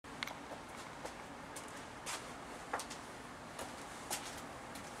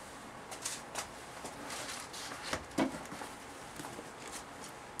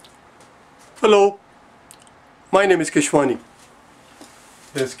Hello, my name is Keshwani.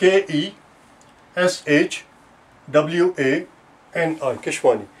 There's K-E-S-H-W-A-N-I,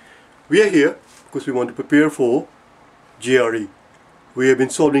 Keshwani. We are here because we want to prepare for GRE. We have been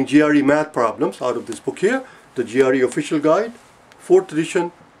solving GRE math problems out of this book here, the GRE Official Guide, 4th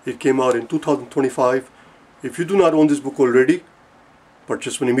edition. It came out in 2025. If you do not own this book already,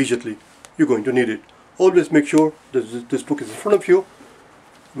 purchase one immediately. You're going to need it. Always make sure that this book is in front of you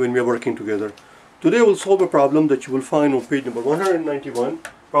when we are working together. Today we'll solve a problem that you will find on page number 191,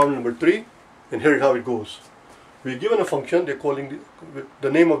 problem number 3, and here is how it goes. We're given a function, they're calling the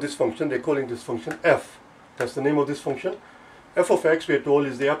name of this function, they're calling this function f. That's the name of this function. F of x, we are told,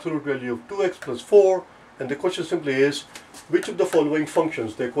 is the absolute value of 2x plus 4, and the question simply is, which of the following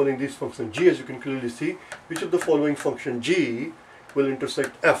functions, they're calling this function g, as you can clearly see, which of the following function g will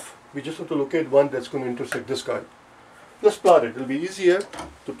intersect f? We just have to locate one that's going to intersect this guy. Let's plot it. It'll be easier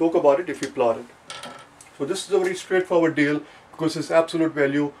to talk about it if we plot it. So this is a very straightforward deal because its absolute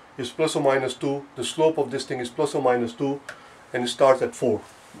value is plus or minus 2. The slope of this thing is plus or minus 2 and it starts at 4.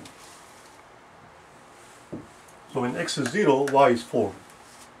 So when x is 0, y is 4.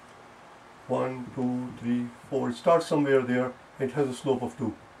 1, 2, 3, 4. It starts somewhere there. It has a slope of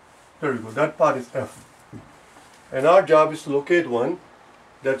 2. There we go. That part is f. And our job is to locate one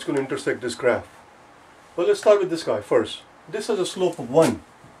that's going to intersect this graph. Well, let's start with this guy first. This has a slope of 1.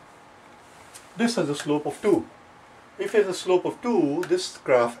 This has a slope of 2. If it has a slope of 2, this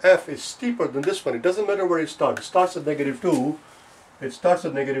graph f is steeper than this one. It doesn't matter where it starts. It starts at negative 2. It starts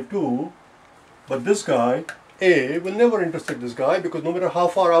at negative 2. But this guy, A, will never intersect this guy because no matter how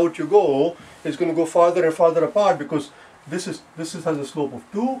far out you go, it's going to go farther and farther apart because this has a slope of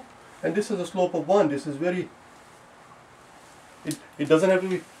 2 and this has a slope of 1. This is very... It doesn't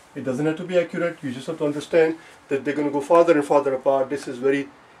have to be accurate. You just have to understand that they're going to go farther and farther apart. This is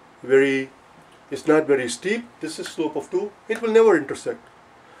it's not very steep. This is slope of 2. It will never intersect.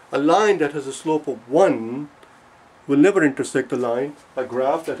 A line that has a slope of 1 will never intersect a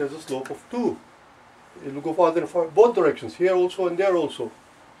graph that has a slope of 2. It will go farther and farther, both directions, here also and there also.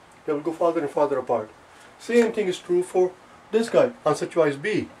 They will go farther and farther apart. Same thing is true for this guy, answer choice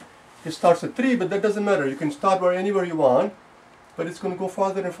B. It starts at 3, but that doesn't matter. You can start anywhere you want. But it's going to go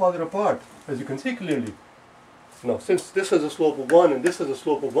farther and farther apart, as you can see clearly. Now, since this has a slope of 1 and this has a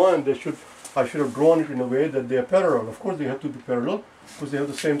slope of 1, I should have drawn it in a way that they are parallel. Of course, they have to be parallel because they have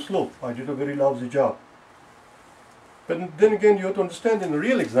the same slope. I did a very lousy job. But then again, you have to understand in a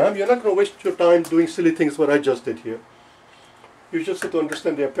real exam, you're not going to waste your time doing silly things what I just did here. You just have to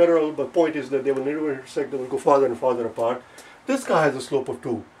understand they are parallel, but the point is that they will never intersect, they will go farther and farther apart. This guy has a slope of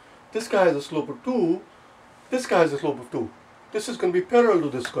 2. This guy has a slope of 2. This guy has a slope of 2. This is going to be parallel to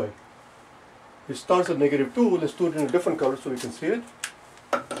this guy. It starts at negative 2. Let's do it in a different color so we can see it.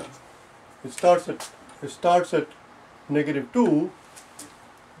 It starts at negative 2.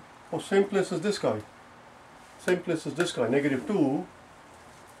 Oh, same place as this guy. Same place as this guy, negative 2.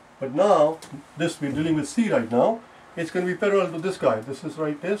 But now, we're dealing with C right now. It's going to be parallel to this guy. This is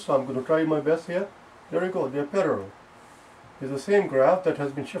right there, so I'm going to try my best here. There we go, they're parallel. It's the same graph that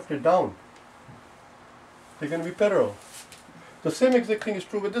has been shifted down. They're going to be parallel. The same exact thing is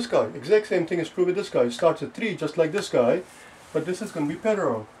true with this guy. Exact same thing is true with this guy. It starts at 3, just like this guy, but this is going to be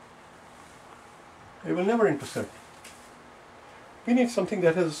parallel. It will never intersect. We need something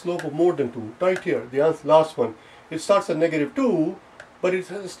that has a slope of more than 2. Right here, the last one. It starts at negative 2, but it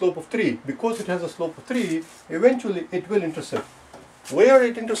has a slope of 3. Because it has a slope of 3, eventually it will intersect. Where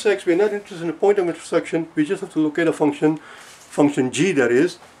it intersects, we're not interested in the point of intersection. We just have to locate a function g that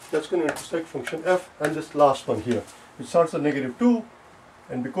is, that's going to intersect function f and this last one here. It starts at negative 2,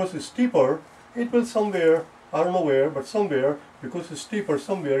 and because it's steeper, it will somewhere, I don't know where, but somewhere, because it's steeper,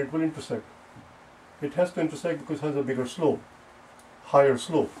 somewhere it will intersect. It has to intersect because it has a bigger slope, higher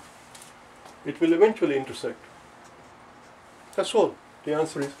slope. It will eventually intersect. That's all. The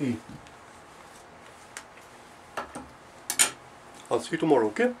answer is E. I'll see you tomorrow,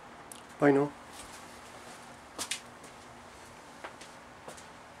 okay? Bye now.